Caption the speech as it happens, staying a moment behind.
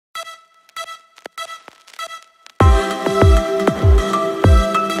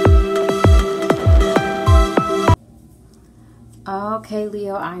Okay,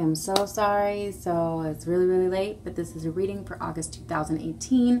 Leo, I am so sorry. So it's really late, but this is a reading for August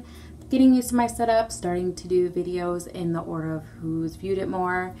 2018. Getting used to my setup, starting to do videos in the order of who's viewed it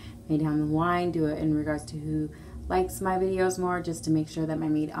more. Maybe down the line, do it in regards to who likes my videos more, just to make sure that my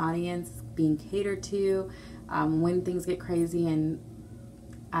main audience is being catered to. When things get crazy and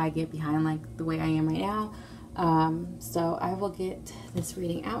I get behind like the way I am right now. So I will get this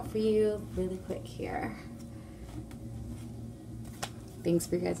reading out for you really quick here. Thanks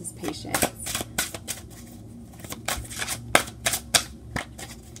for your guys' patience.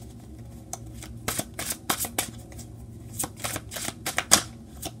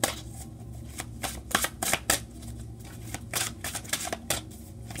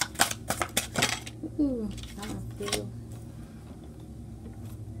 Ooh, that one flew.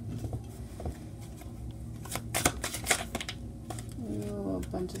 Ooh, a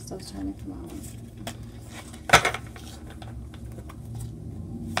bunch of stuff's trying to come out.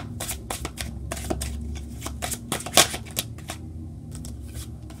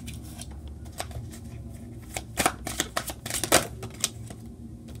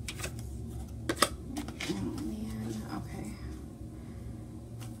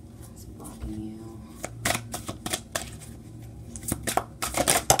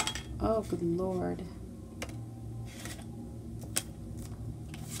 Oh, good Lord.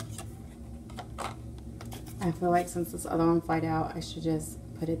 I feel like since this other one flied out, I should just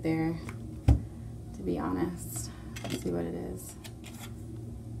put it there, to be honest. Let's see what it is.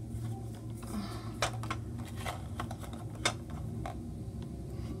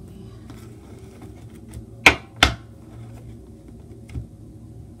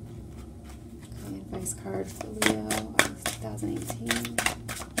 Okay, advice card for Leo, August 2018.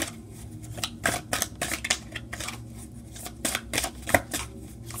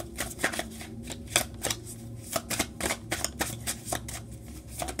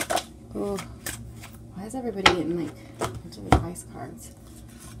 Oh, why is everybody getting like a bunch of advice cards?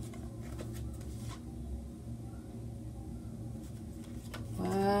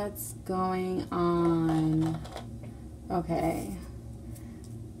 What's going on? Okay.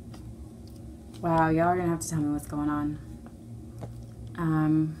 Wow, y'all are gonna have to tell me what's going on.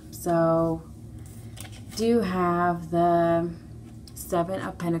 So do have the Seven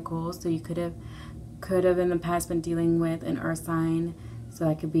of Pentacles, so you could have in the past been dealing with an earth sign. So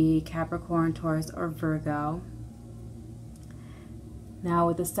that could be Capricorn, Taurus, or Virgo. Now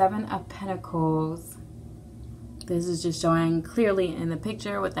with the Seven of Pentacles, this is just showing clearly in the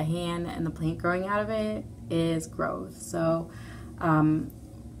picture with the hand and the plant growing out of it is growth. So the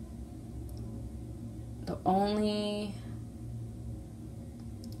only,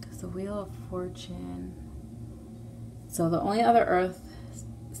 because the Wheel of Fortune, so the only other earth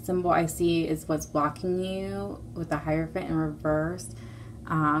symbol I see is what's blocking you with the Hierophant in reverse.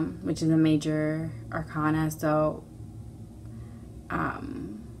 Which is a major arcana, so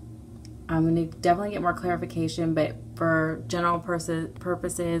I'm going to definitely get more clarification, but for general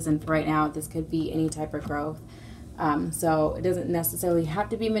purposes and for right now, this could be any type of growth. So it doesn't necessarily have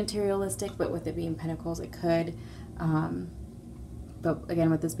to be materialistic, but with it being Pentacles, it could. But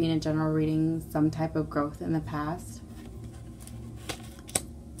again, with this being a general reading, some type of growth in the past.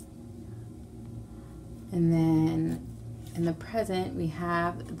 And then in the present, we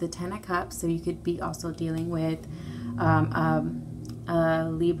have the Ten of Cups, so you could be also dealing with a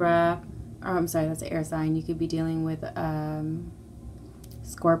Libra, or I'm sorry, that's an air sign. You could be dealing with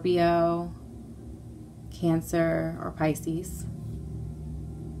Scorpio, Cancer, or Pisces.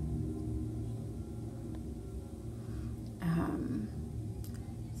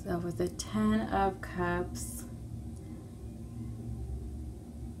 So with the Ten of Cups,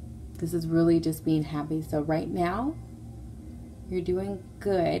 this is really just being happy. So right now, you're doing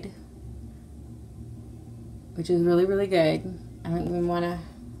good, which is really good. I don't even want to,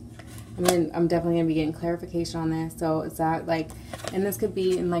 I'm definitely going to be getting clarification on this. So is that like, and this could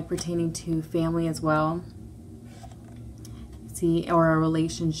be in like pertaining to family as well. See, or a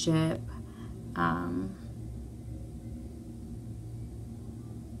relationship.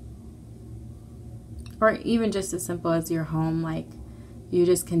 Or even just as simple as your home, like you're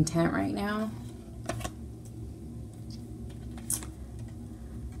just content right now.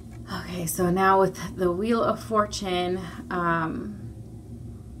 Okay, so now with the Wheel of Fortune,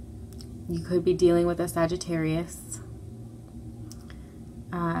 you could be dealing with a Sagittarius,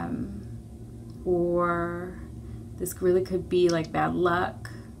 or this really could be like bad luck,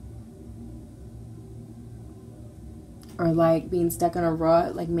 or like being stuck in a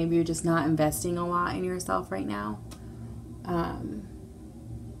rut, like maybe you're just not investing a lot in yourself right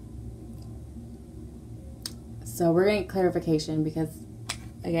So we're going to get clarification because,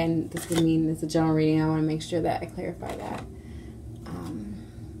 again, this could mean it's a general reading. I want to make sure that I clarify that.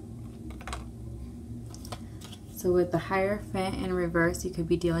 So with the Hierophant in reverse, you could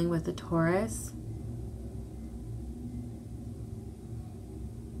be dealing with a Taurus.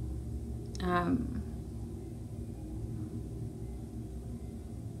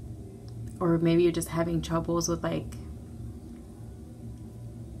 Or maybe you're just having troubles with like,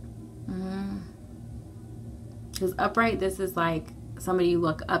 because upright, this is like somebody you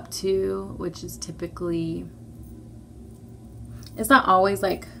look up to, which is typically, it's not always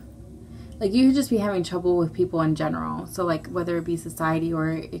like you could just be having trouble with people in general. So like whether it be society or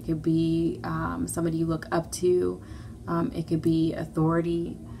it could be somebody you look up to, it could be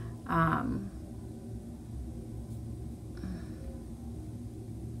authority.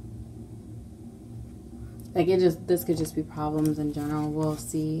 Like this could just be problems in general. We'll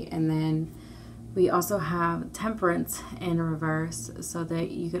see. And then we also have Temperance in reverse, so that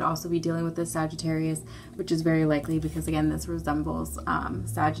you could also be dealing with the Sagittarius, which is very likely because, again, this resembles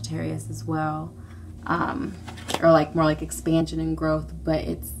Sagittarius as well. Or like more like expansion and growth, but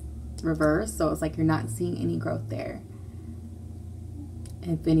it's reverse, so it's like you're not seeing any growth there.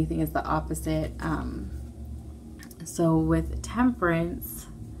 If anything, it's the opposite. So with Temperance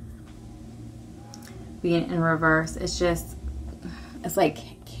being in reverse, it's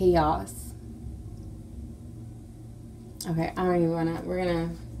like chaos. Okay, I don't even want to, I'm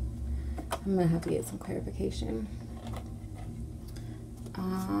going to have to get some clarification.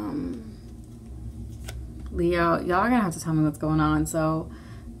 Leo, y'all are going to have to tell me what's going on. So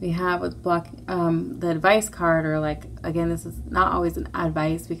we have with the advice card, or like, again, this is not always an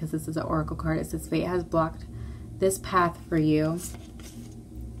advice because this is an oracle card. It says fate has blocked this path for you.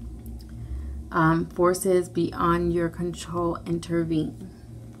 Forces beyond your control intervene.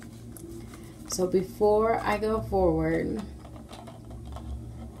 So before I go forward,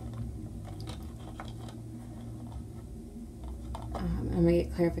 I'm going to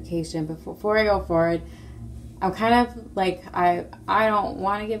get clarification. But before I go forward, I'm kind of like, I don't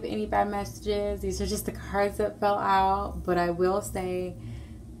want to give any bad messages. These are just the cards that fell out. But I will say,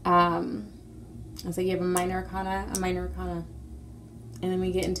 as I give a minor arcana, and then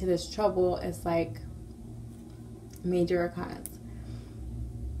we get into this trouble, it's like major arcanas.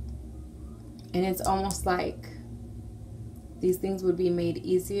 And it's almost like these things would be made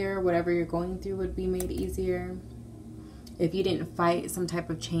easier. Whatever you're going through would be made easier if you didn't fight some type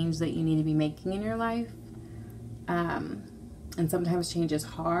of change that you need to be making in your life. And sometimes change is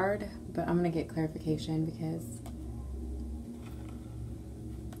hard, but I'm going to get clarification because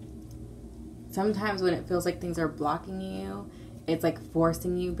sometimes when it feels like things are blocking you, it's like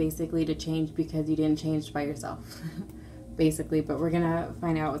forcing you basically to change because you didn't change by yourself. Basically, but we're gonna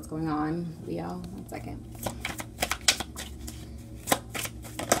find out what's going on. Leo, 1 second.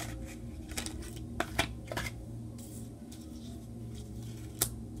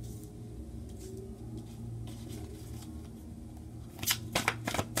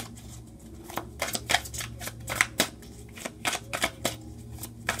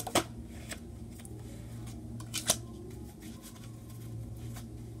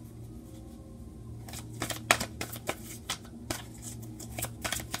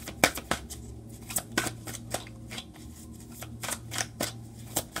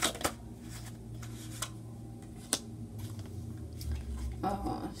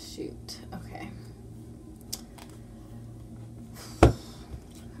 Oh, shoot. Okay.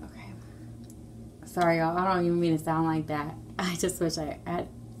 Okay. Sorry, y'all. I don't even mean to sound like that. I just wish I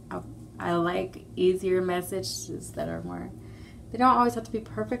like easier messages that are more, they don't always have to be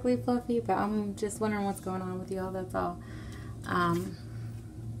perfectly fluffy, but I'm just wondering what's going on with y'all. That's all.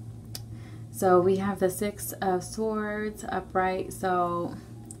 So we have the Six of Swords upright. So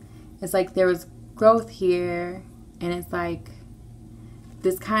it's like there was growth here, and it's like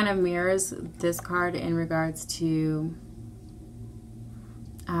this kind of mirrors this card in regards to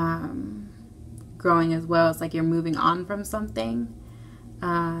growing as well. It's like you're moving on from something.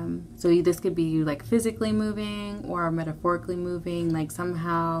 So this could be you like physically moving or metaphorically moving, like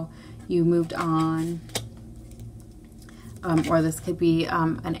somehow you moved on. Or this could be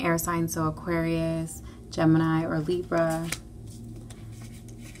an air sign, so Aquarius, Gemini, or Libra.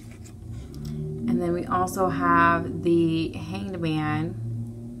 And then we also have the Hanged Man.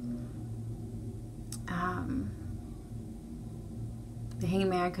 The Hanged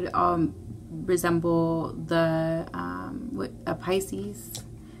Man could resemble the a Pisces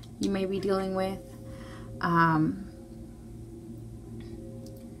you may be dealing with.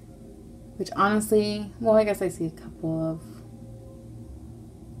 Which honestly, well, I guess I see a couple of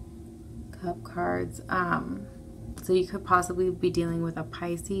Cup cards. So you could possibly be dealing with a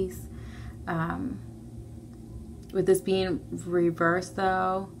Pisces. With this being reversed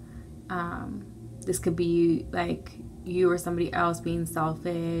though, this could be like you or somebody else being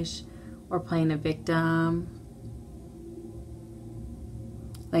selfish or playing a victim.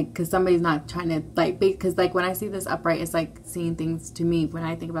 Like, because somebody's not trying to, like, because, like, when I see this upright, it's like seeing things, to me, when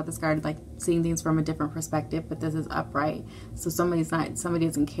I think about this card, like seeing things from a different perspective, but this is upright. So somebody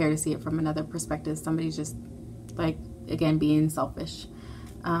doesn't care to see it from another perspective. Somebody's just, like, again, being selfish.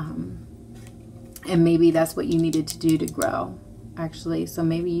 And maybe that's what you needed to do to grow, actually. So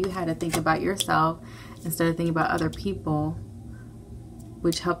maybe you had to think about yourself instead of thinking about other people,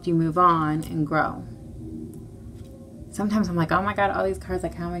 which helped you move on and grow. Sometimes I'm like, oh my God, all these cards,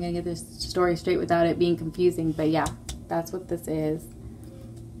 like, how am I going to get this story straight without it being confusing? But yeah, that's what this is.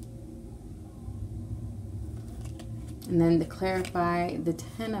 And then to clarify the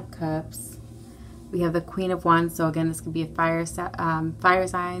 10 of Cups, we have the Queen of Wands. So again, this could be a fire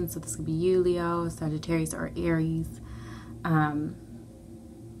sign. So this could be you, Leo, Sagittarius, or Aries.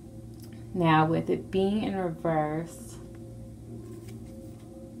 Now, with it being in reverse,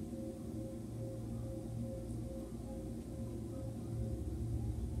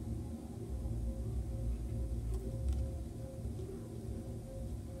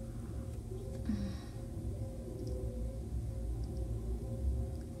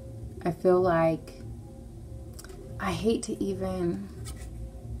 I feel like I hate to even,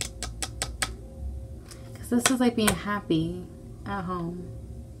 because this is like being happy at home.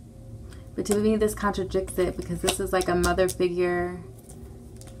 But to me, this contradicts it, because this is like a mother figure.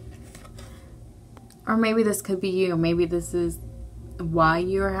 Or maybe this could be you. Maybe this is why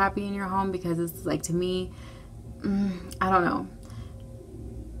you're happy in your home, because it's like, to me, I don't know.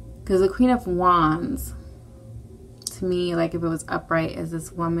 Because the Queen of Wands, to me, like if it was upright, is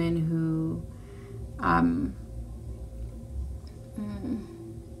this woman who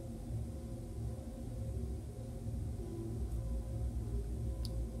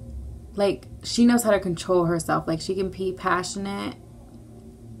like she knows how to control herself. Like she can be passionate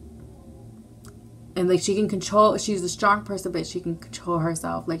and like she can control, she's a strong person, but she can control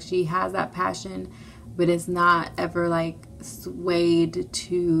herself. Like she has that passion, but it's not ever like swayed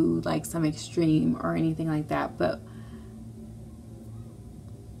to like some extreme or anything like that. But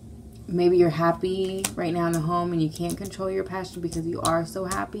maybe you're happy right now in the home and you can't control your passion because you are so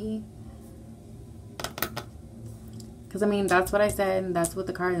happy. Because, I mean, that's what I said, and that's what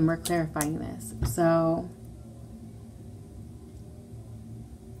the card, and we're clarifying this. So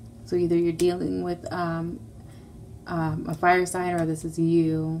either you're dealing with a fire sign, or this is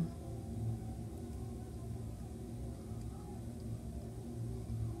you.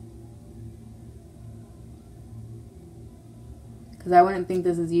 Because I wouldn't think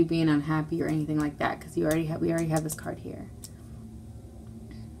this is you being unhappy or anything like that, because we already have this card here.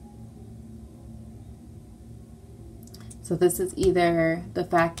 So this is either the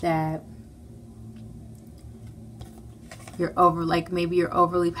fact that you're maybe you're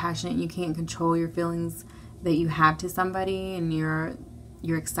overly passionate and you can't control your feelings that you have to somebody, and your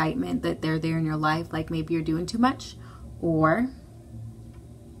excitement that they're there in your life, like maybe you're doing too much, or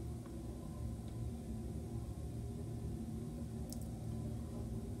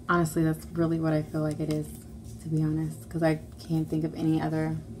honestly, that's really what I feel like it is, to be honest, because I can't think of any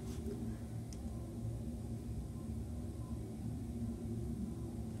other.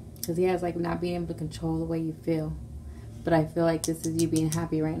 Because he has like not being able to control the way you feel. But I feel like this is you being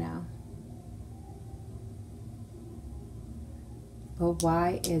happy right now. But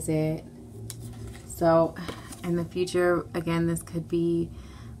why is it? So in the future, again, this could be...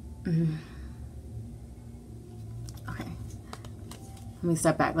 okay. Let me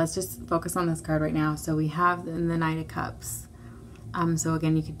step back. Let's just focus on this card right now. So we have the Knight of Cups. So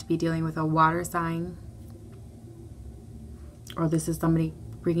again, you could be dealing with a water sign. Or this is somebody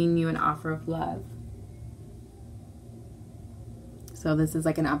bringing you an offer of love. So this is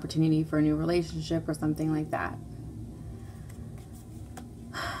like an opportunity for a new relationship or something like that.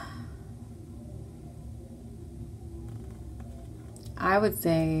 I would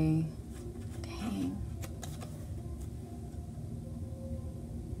say, dang.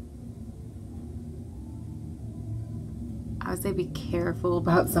 I would say be careful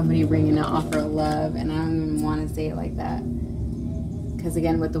about somebody bringing an offer of love, and I don't even want to say it like that. Because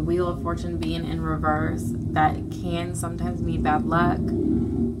again, with the Wheel of Fortune being in reverse, that can sometimes mean bad luck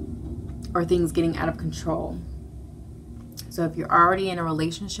or things getting out of control. So if you're already in a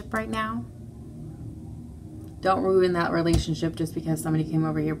relationship right now, don't ruin that relationship just because somebody came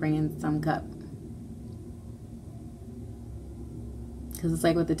over here bringing some cup. Because it's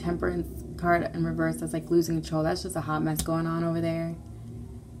like with the Temperance card in reverse, that's like losing control. That's just a hot mess going on over there.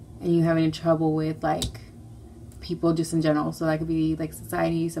 And you having trouble with like people just in general. So that could be like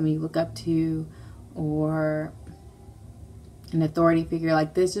society, somebody you look up to, or an authority figure.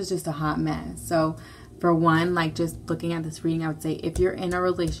 Like this is just a hot mess. So for one, like just looking at this reading, I would say if you're in a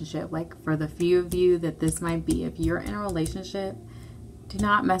relationship, like for the few of you that this might be, if you're in a relationship, do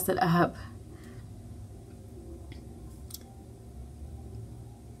not mess it up.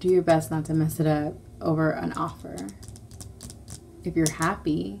 Do your best not to mess it up over an offer. If you're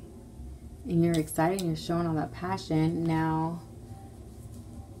happy and you're excited and you're showing all that passion, now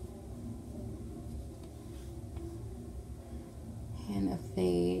Hand of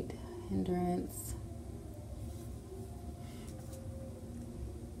Fate, hindrance.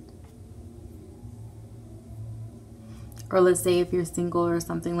 Or let's say if you're single or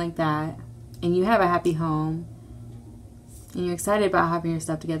something like that, and you have a happy home, and you're excited about having your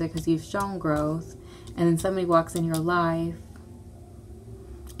stuff together because you've shown growth, and then somebody walks in your life,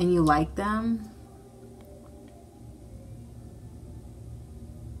 and you like them,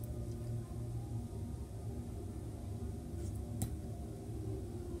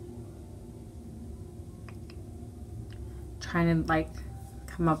 trying to like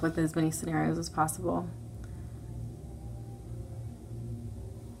come up with as many scenarios as possible.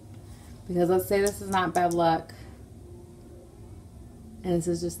 Because let's say this is not bad luck, and this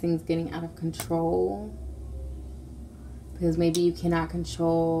is just things getting out of control. Because maybe you cannot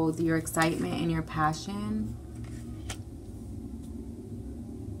control your excitement and your passion.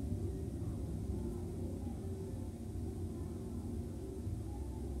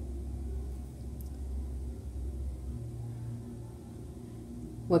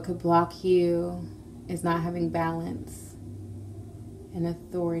 What could block you is not having balance in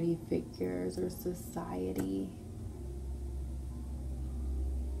authority figures or society.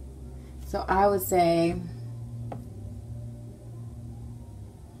 So I would say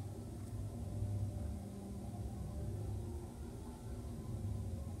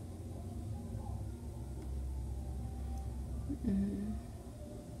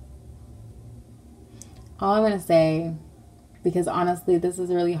all I'm going to say, because honestly this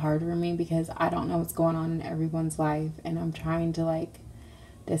is really hard for me because I don't know what's going on in everyone's life, and I'm trying to like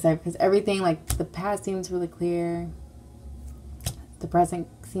decide, because everything, like the past seems really clear, the present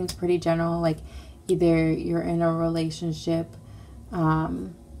seems pretty general, like either you're in a relationship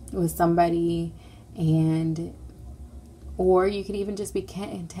with somebody, and or you could even just be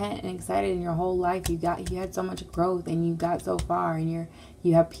content and excited in your whole life. You had so much growth and you got so far, and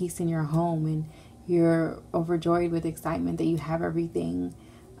you have peace in your home, and you're overjoyed with excitement that you have everything.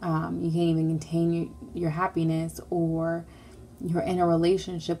 You can't even contain your happiness, or you're in a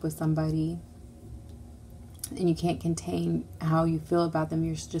relationship with somebody and you can't contain how you feel about them.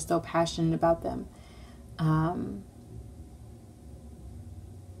 You're just so passionate about them.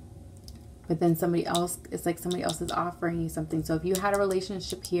 But then somebody else, it's like somebody else is offering you something. So if you had a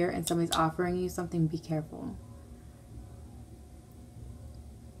relationship here and somebody's offering you something, be careful.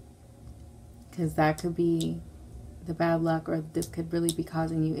 Because that could be the bad luck, or this could really be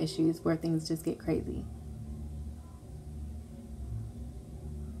causing you issues where things just get crazy.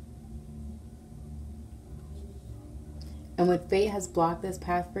 And when fate has blocked this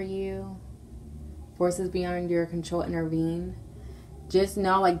path for you, forces beyond your control intervene, just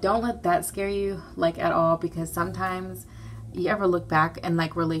know, like, don't let that scare you, like, at all. Because sometimes you ever look back and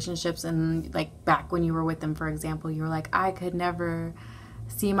like relationships, and like back when you were with them, for example, you were like, I could never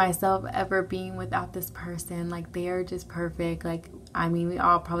see myself ever being without this person. Like, they are just perfect. Like, I mean, we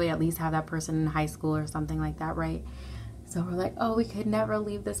all probably at least have that person in high school or something like that, right? So we're like, oh, we could never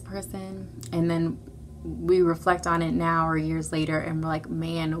leave this person. And then we reflect on it now or years later, and we're like,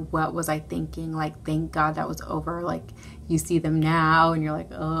 man, what was I thinking? Like, thank God that was over. Like, you see them now and you're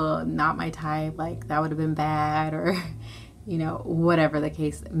like, oh, not my type. Like, that would have been bad, or you know, whatever the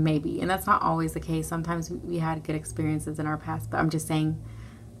case may be. And that's not always the case. Sometimes we had good experiences in our past, but I'm just saying,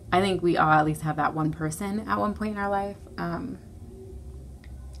 I think we all at least have that one person at one point in our life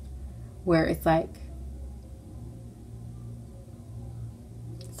where it's like,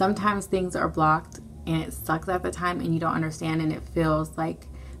 sometimes things are blocked and it sucks at the time and you don't understand, and it feels like,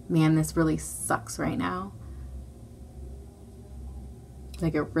 man, this really sucks right now.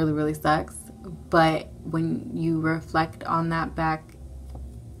 Like, it really, really sucks. But when you reflect on that back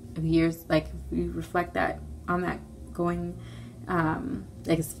years, like you reflect that on that going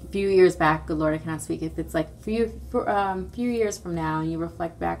like a few years back, good Lord, I cannot speak. If it's like few years from now and you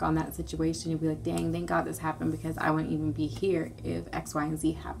reflect back on that situation, you'll be like, dang, thank God this happened, because I wouldn't even be here if X, Y, and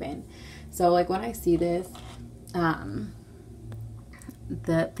Z happened. So like when I see this,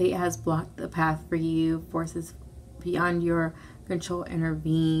 that fate has blocked the path for you, forces beyond your control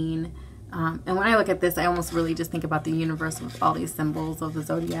intervene. And when I look at this, I almost really just think about the universe with all these symbols of the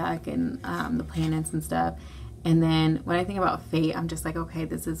zodiac and the planets and stuff. And then when I think about fate, I'm just like, okay,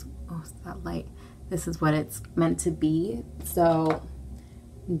 this is, oh, it's that light. This is what it's meant to be. So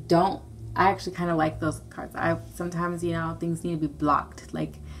I actually kind of like those cards. Sometimes, you know, things need to be blocked.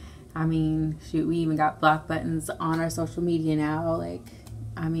 Like, I mean, shoot, we even got block buttons on our social media now. Like,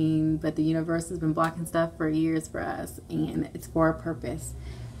 I mean, but the universe has been blocking stuff for years for us, and it's for a purpose.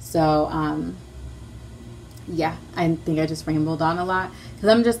 So, yeah, I think I just rambled on a lot because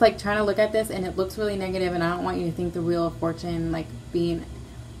I'm just like trying to look at this and it looks really negative, and I don't want you to think the Wheel of Fortune like being,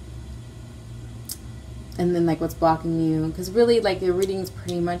 and then like what's blocking you, because really like your reading's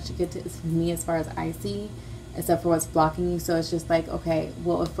pretty much good to me as far as I see, except for what's blocking you. So it's just like, okay,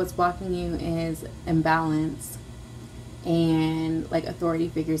 well, if what's blocking you is imbalance and like authority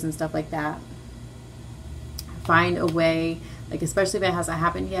figures and stuff like that, find a way, like especially if it hasn't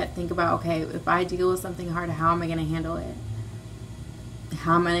happened yet, think about, okay, if I deal with something hard, how am I going to handle it?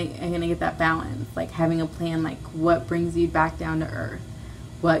 How am I going to get that balance? Like having a plan, like what brings you back down to earth?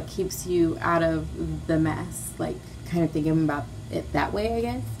 What keeps you out of the mess? Like kind of thinking about it that way, I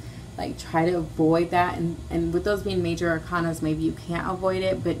guess. Like try to avoid that, and with those being major arcanas, maybe you can't avoid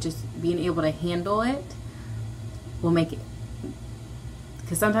it, but just being able to handle it will make it,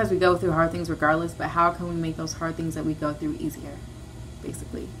 because sometimes we go through hard things regardless, but how can we make those hard things that we go through easier,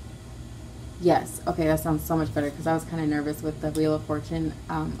 basically? Yes, okay, that sounds so much better, because I was kind of nervous with the Wheel of Fortune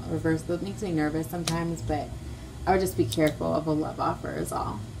reverse. That makes me nervous sometimes, but I would just be careful of a love offer is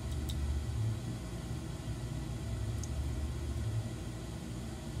all.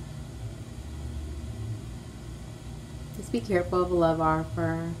 Just be careful of a love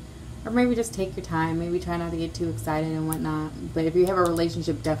offer. Or maybe just take your time. Maybe try not to get too excited and whatnot. But if you have a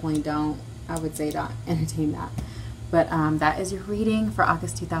relationship, definitely don't. I would say don't entertain that. But that is your reading for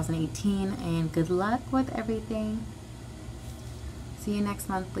August 2018. And good luck with everything. See you next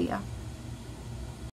month, Leo.